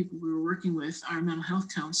couple of the people we were working with are mental health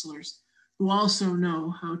counselors who also know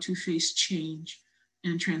how to face change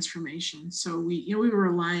and transformation. So we were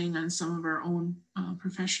relying on some of our own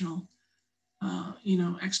professional, you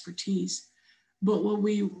know, expertise. But what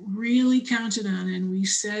we really counted on, and we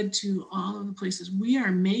said to all of the places, we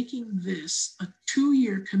are making this a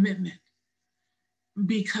 2-year commitment,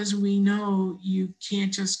 because we know you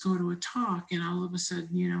can't just go to a talk and all of a sudden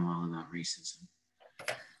you know all about racism.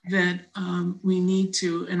 That we need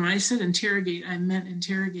to, and when I said interrogate, I meant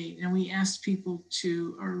interrogate. And we asked people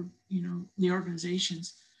to, or, you know, the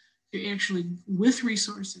organizations to actually, with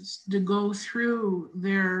resources, to go through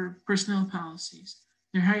their personnel policies,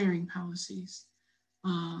 their hiring policies,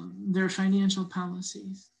 their financial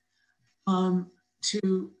policies,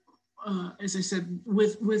 to, as I said,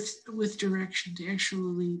 with direction, to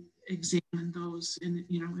actually examine those in,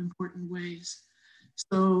 you know, important ways.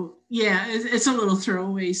 So yeah, it's a little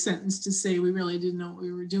throwaway sentence to say we really didn't know what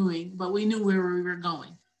we were doing, but we knew where we were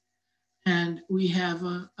going. And we have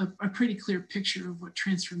a pretty clear picture of what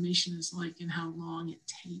transformation is like and how long it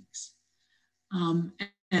takes.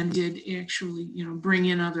 And did actually, you know, bring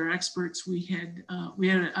in other experts. We had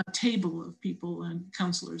a table of people and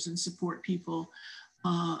counselors and support people,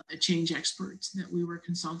 change experts that we were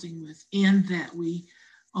consulting with, and that we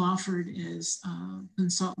offered as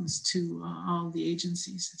consultants to all the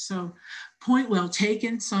agencies. So point well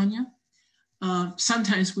taken, Sonia.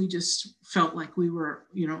 Sometimes we just felt like we were,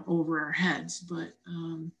 you know, over our heads, but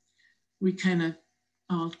we kind of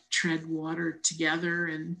all tread water together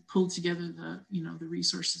and pull together the, you know, the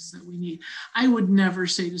resources that we need. I would never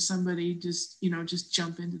say to somebody, just, you know, just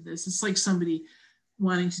jump into this. It's like somebody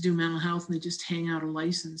wanting to do mental health and they just hang out a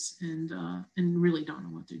license and really don't know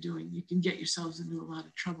what they're doing. You can get yourselves into a lot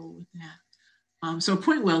of trouble with that. So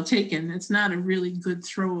point well taken. It's not a really good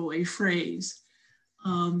throwaway phrase.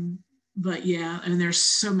 But yeah, and there's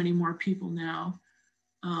so many more people now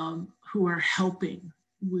who are helping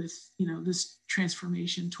with, you know, this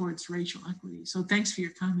transformation towards racial equity. So thanks for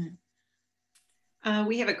your comment.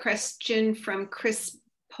 We have a question from Chris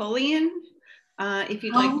Polian. If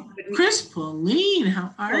you'd like. Chris Pauline,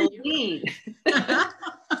 how are you?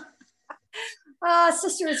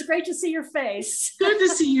 Sister, it's great to see your face. Good to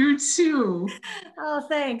see you too. Oh,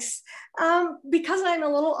 thanks. Because I'm a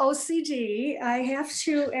little OCD, I have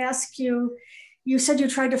to ask you, you said you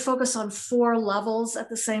tried to focus on 4 levels at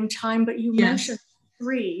the same time, but you mentioned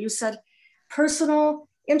 3. You said personal,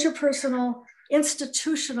 interpersonal,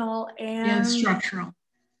 institutional, and structural.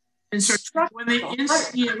 And structural. When the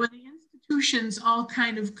institutions all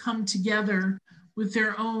kind of come together with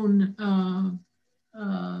their own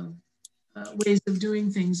ways of doing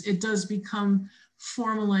things, it does become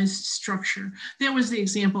formalized structure. That was the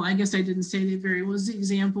example, I guess I didn't say it very well, was the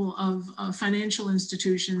example of financial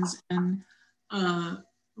institutions and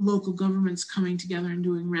local governments coming together and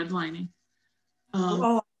doing redlining.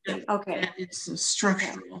 Okay. It's a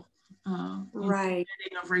structural right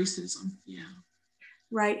of racism. Yeah.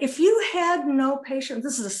 Right. If you had no patient,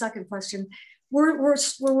 this is a second question. We're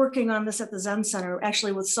working on this at the Zen Center,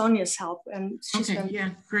 actually with Sonia's help, and she's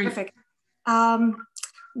been great. Terrific.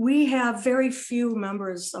 We have very few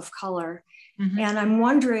members of color, and I'm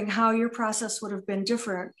wondering how your process would have been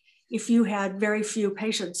different if you had very few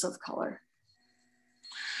patients of color.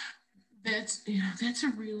 That's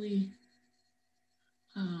a really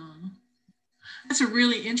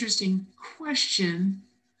interesting question.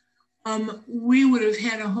 We would have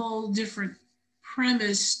had a whole different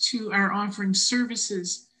premise to our offering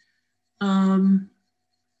services,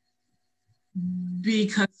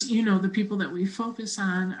 because the people that we focus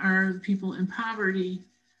on are the people in poverty,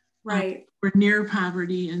 right, or near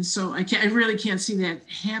poverty, and so I really can't see that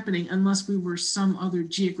happening unless we were some other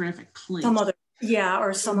geographic place. Some other,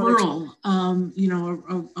 or some rural.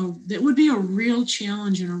 That would be a real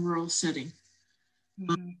challenge in a rural setting.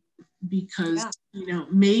 Because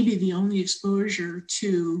maybe the only exposure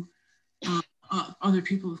to other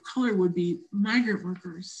people of color would be migrant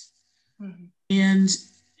workers, and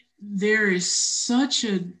there is such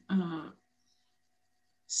a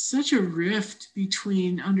rift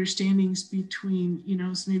between understandings between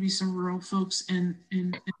maybe some rural folks and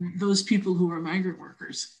those people who are migrant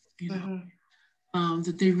workers,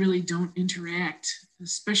 that they really don't interact,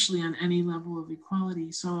 especially on any level of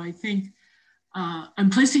equality. So I think I'm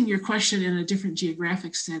placing your question in a different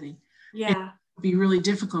geographic setting. Yeah. It would be really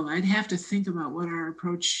difficult. I'd have to think about what our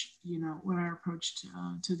approach,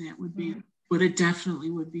 to that would be. But it definitely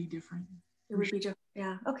would be different. It would be different.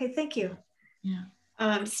 Yeah. Okay. Thank you. Yeah.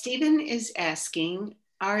 Stephen is asking,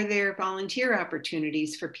 are there volunteer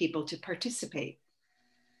opportunities for people to participate?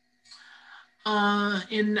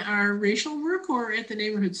 In our racial work or at the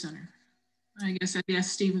neighborhood center? I guess I'd ask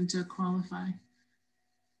Stephen to qualify.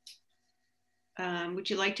 Would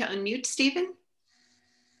you like to unmute Stephen?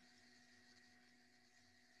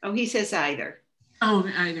 Oh, he says either. Oh,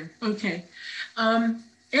 either. Okay.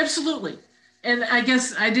 Absolutely. And I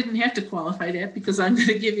guess I didn't have to qualify that because I'm going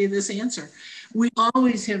to give you this answer. We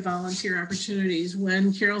always have volunteer opportunities.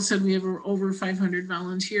 When Carol said we have over 500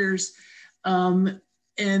 volunteers, and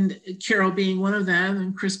Carol being one of them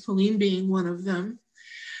and Chris Pauline being one of them,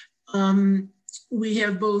 we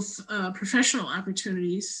have both professional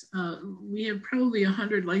opportunities. We have probably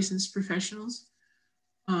 100 licensed professionals,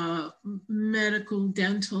 medical,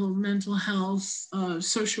 dental, mental health,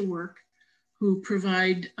 social work, who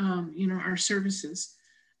provide our services.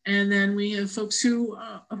 And then we have folks who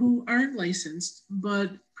aren't licensed,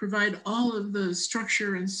 but provide all of the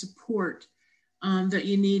structure and support that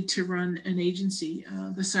you need to run an agency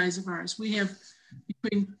the size of ours. We have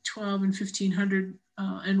between 12 and 1,500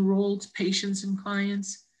 enrolled patients and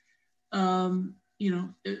clients,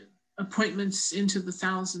 appointments into the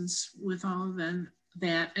thousands with all of them,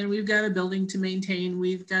 and we've got a building to maintain.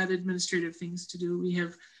 We've got administrative things to do. We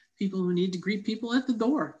have people who need to greet people at the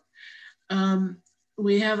door.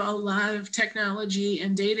 We have a lot of technology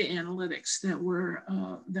and data analytics that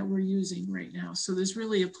we're using right now. So there's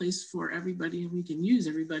really a place for everybody, and we can use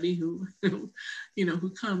everybody who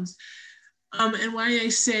comes. And why I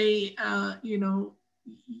say,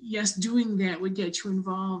 yes, doing that would get you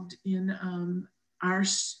involved in our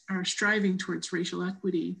striving towards racial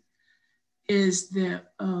equity is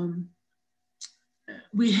that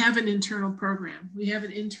we have an internal program. We have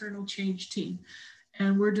an internal change team,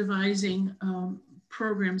 and we're devising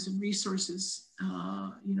programs and resources,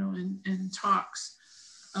 and talks,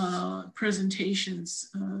 presentations,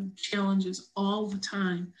 challenges all the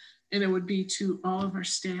time. And it would be to all of our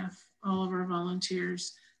staff, all of our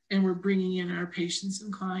volunteers, and we're bringing in our patients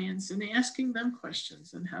and clients and asking them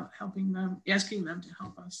questions and asking them to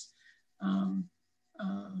help us,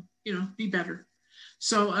 be better.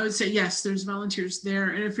 So I would say, yes, there's volunteers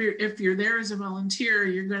there. And if you're there as a volunteer,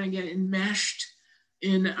 you're going to get enmeshed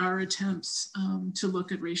in our attempts to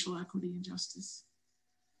look at racial equity and justice.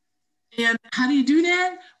 And how do you do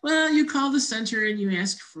that? Well, you call the center and you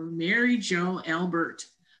ask for Mary Jo Albert,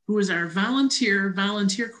 who is our volunteer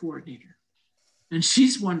coordinator. And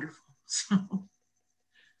she's wonderful. So.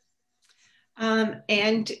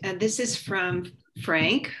 And this is from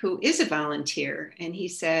Frank, who is a volunteer, and he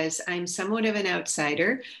says, I'm somewhat of an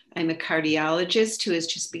outsider. I'm a cardiologist who is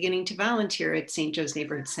just beginning to volunteer at St. Joe's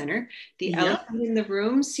Neighborhood Center. The elephant in the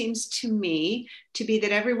room seems to me to be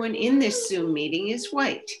that everyone in this Zoom meeting is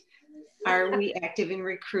white. Are we active in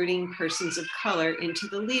recruiting persons of color into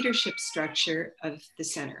the leadership structure of the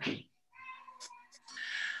center?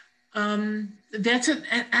 That's an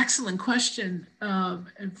excellent question,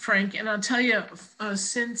 Frank. And I'll tell you,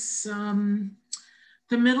 since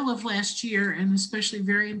the middle of last year, and especially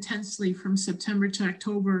very intensely from September to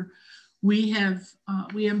October, we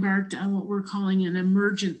embarked on what we're calling an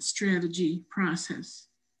emergent strategy process.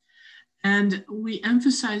 And we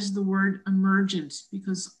emphasize the word emergent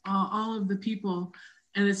because all of the people,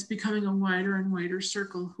 and it's becoming a wider and wider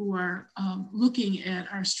circle, who are looking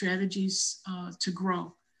at our strategies to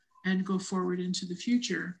grow and go forward into the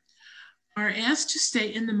future, are asked to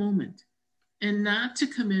stay in the moment and not to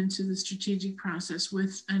come into the strategic process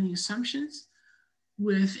with any assumptions,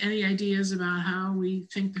 with any ideas about how we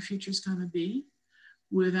think the future is going to be,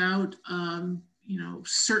 without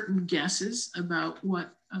certain guesses about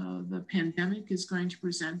what the pandemic is going to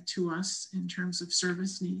present to us in terms of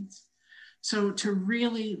service needs. So to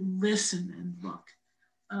really listen and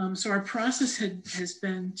look. So our process has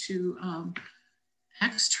been to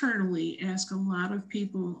externally ask a lot of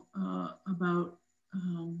people about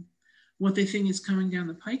what they think is coming down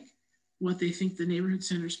the pike, what they think the neighborhood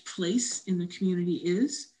center's place in the community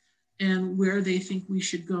is, and where they think we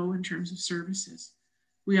should go in terms of services.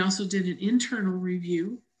 We also did an internal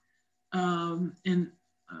review and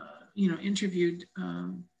interviewed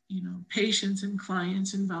patients and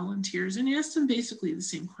clients and volunteers and asked them basically the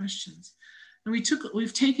same questions. And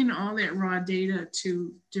we've taken all that raw data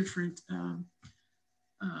to different,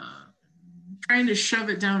 trying to shove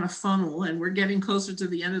it down a funnel, and we're getting closer to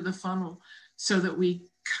the end of the funnel so that we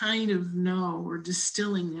kind of know we're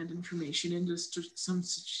distilling that information into some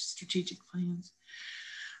strategic plans.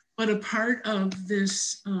 But a part of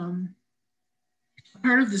this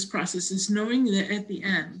process is knowing that at the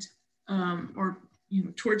end,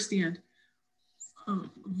 towards the end,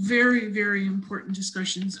 very, very important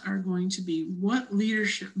discussions are going to be what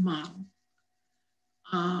leadership model,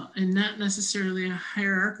 and not necessarily a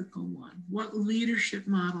hierarchical one, what leadership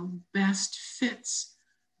model best fits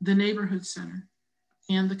the neighborhood center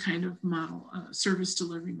and the kind of model, service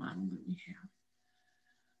delivery model that we have.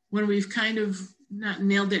 When we've kind of not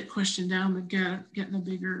nailed that question down, but getting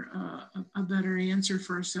a better answer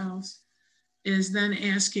for ourselves, is then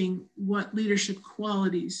asking what leadership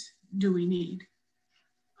qualities do we need,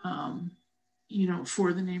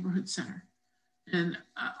 for the neighborhood center, and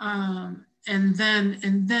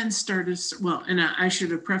then start and I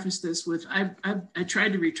should have prefaced this with I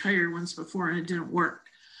tried to retire once before and it didn't work,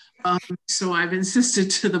 so I've insisted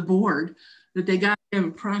to the board that they got to have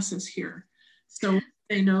a process here, so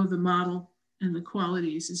they know the model and the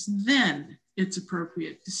qualities, is then it's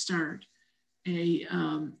appropriate to start a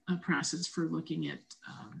process for looking at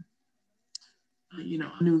a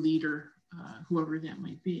new leader, whoever that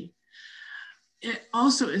might be. It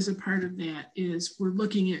also, as a part of that, is we're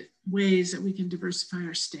looking at ways that we can diversify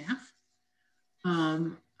our staff,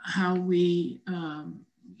 how we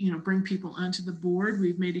bring people onto the board.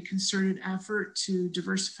 We've made a concerted effort to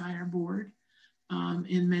diversify our board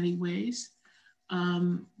in many ways.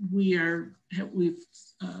 We've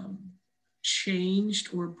changed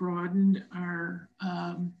or broadened our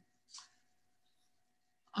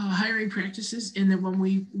hiring practices, in that when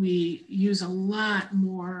we use a lot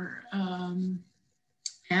more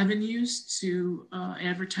avenues to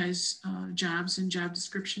advertise jobs and job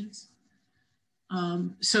descriptions,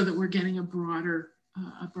 so that we're getting a broader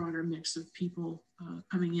mix of people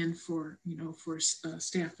coming in for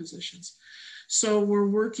staff positions. So we're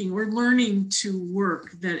learning to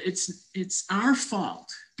work that it's our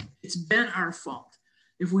fault. It's been our fault.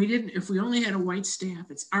 If we only had a white staff,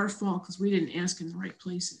 it's our fault because we didn't ask in the right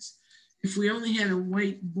places. If we only had a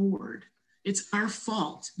white board, it's our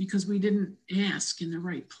fault because we didn't ask in the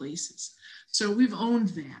right places. So we've owned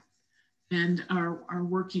that and are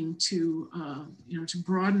working to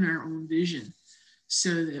broaden our own vision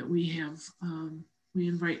so that we have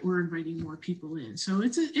we're inviting more people in. So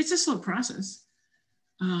it's a slow process,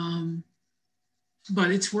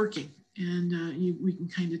 but it's working, and we can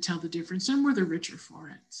kind of tell the difference, and we're the richer for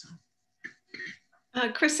it. So,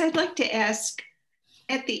 Chris, I'd like to ask,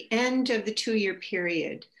 at the end of the 2-year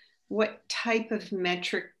period, what type of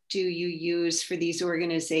metric do you use for these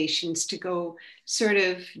organizations to go sort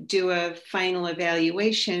of do a final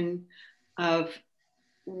evaluation of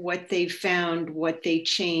what they found, what they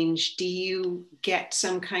changed? Do you get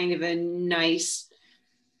some kind of a nice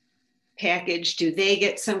package? Do they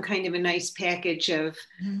get some kind of a nice package of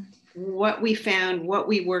what we found, what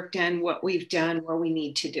we worked on, what we've done, what we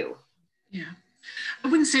need to do? Yeah, I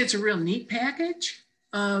wouldn't say it's a real neat package.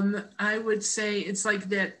 I would say it's like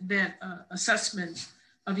that assessment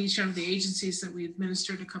of each of the agencies that we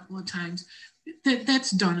administered a couple of times.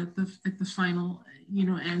 That's done at the final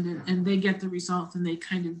end, and they get the result, and they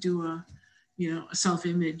kind of do a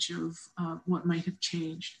self-image of what might have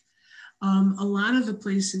changed. A lot of the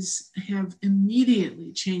places have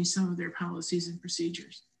immediately changed some of their policies and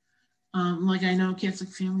procedures. Like I know Catholic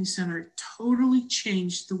Family Center totally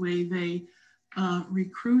changed the way they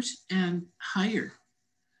recruit and hire.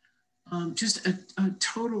 Just a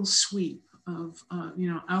total sweep of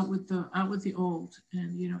out with the old,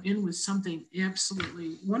 and in with something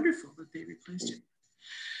absolutely wonderful that they replaced it.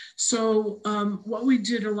 So what we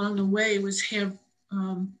did along the way was have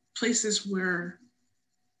places where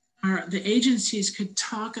the agencies could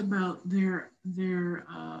talk about their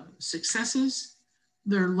successes,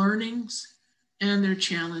 their learnings, and their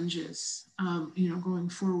challenges, going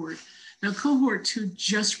forward. Now, cohort 2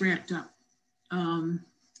 just wrapped up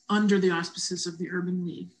under the auspices of the Urban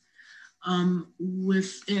League. And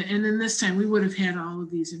then this time we would have had all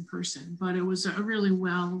of these in person, but it was a really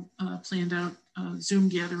well planned out Zoom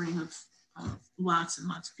gathering of lots and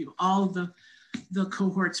lots of people, all of the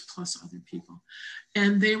cohorts plus other people.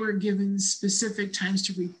 And they were given specific times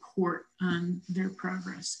to report on their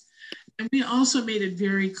progress. And we also made it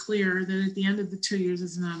very clear that at the end of the 2 years,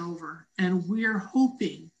 it's not over. And we're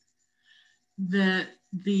hoping that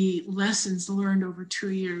the lessons learned over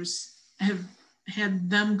 2 years have had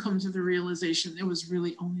them come to the realization it was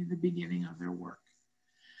really only the beginning of their work.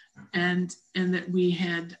 And that we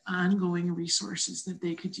had ongoing resources that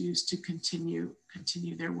they could use to continue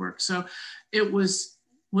their work. So it was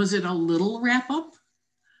it a little wrap up?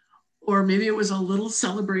 Or maybe it was a little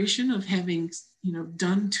celebration of having,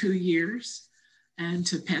 done 2 years and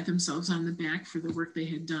to pat themselves on the back for the work they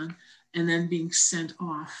had done, and then being sent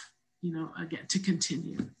off, again, to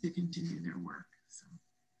continue their work. So.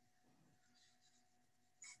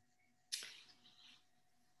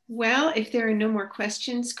 Well, if there are no more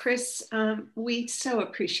questions, Chris, we so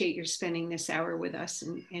appreciate your spending this hour with us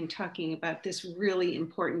and talking about this really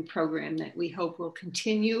important program that we hope will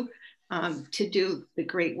continue to do the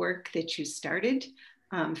great work that you started.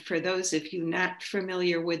 For those of you not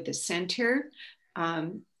familiar with the center,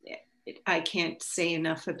 I can't say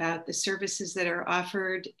enough about the services that are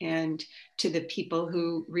offered and to the people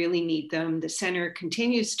who really need them. The center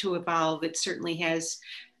continues to evolve. It certainly has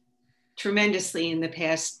tremendously in the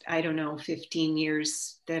past, 15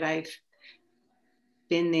 years that I've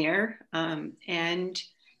been there. And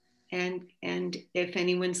if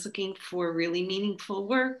anyone's looking for really meaningful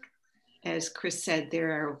work, as Chris said,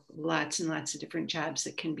 there are lots and lots of different jobs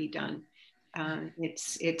that can be done.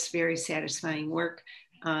 It's very satisfying work.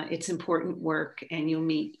 It's important work, and you'll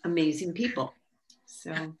meet amazing people.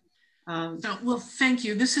 So, well, thank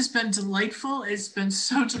you. This has been delightful. It's been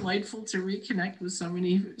so delightful to reconnect with so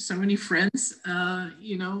many friends,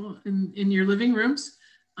 in your living rooms.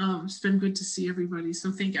 It's been good to see everybody.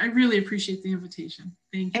 So thank you. I really appreciate the invitation.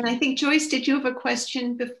 Thank you. And I think, Joyce, did you have a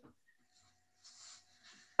question?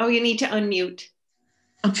 Oh, you need to unmute.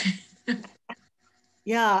 Okay.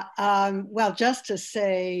 Yeah, well, just to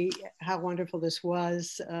say how wonderful this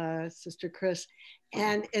was, Sister Chris,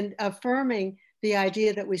 and affirming the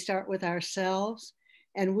idea that we start with ourselves.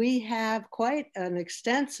 And we have quite an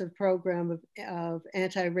extensive program of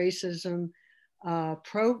anti-racism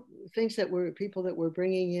things that people that we're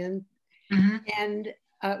bringing in. Mm-hmm. And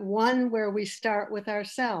one where we start with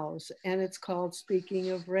ourselves, and it's called Speaking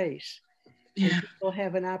of Race. Yeah. And people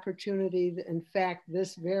have an opportunity, in fact,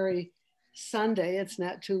 this very Sunday, it's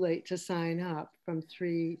not too late to sign up from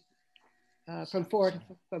 4 to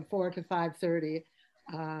 5:30.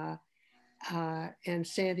 And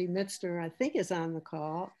Sandy Mitzner, I think, is on the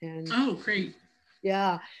call. And oh, great.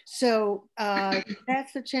 Yeah, so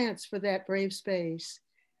that's the chance for that brave space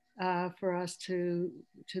for us to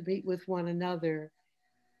meet with one another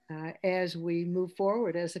as we move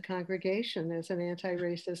forward as a congregation, as an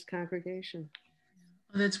anti-racist congregation.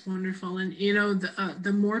 Oh, that's wonderful. And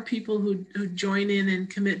the more people who join in and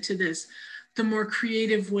commit to this, the more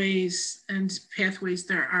creative ways and pathways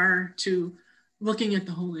there are to looking at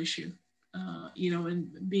the whole issue,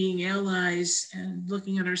 and being allies and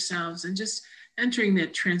looking at ourselves and just entering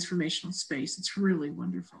that transformational space. It's really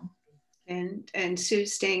wonderful. And Sue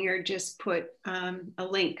Stanger just put a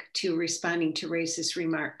link to responding to racist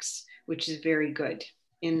remarks, which is very good,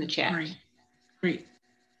 in the chat. Great.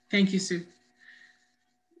 Thank you, Sue.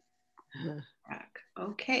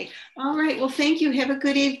 Okay. All right. Well, thank you. Have a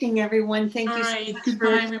good evening, everyone. Thank you so much.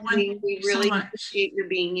 Goodbye, everyone. We really appreciate your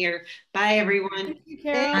being here. Bye, everyone. Thank you,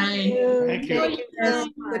 Carol. Thank you. Thank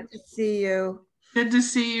you. Good to see you. Good to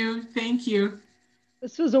see you. Thank you.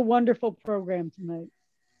 This was a wonderful program tonight.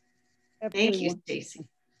 Absolutely. Thank you, Stacy.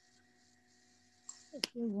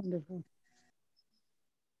 Wonderful.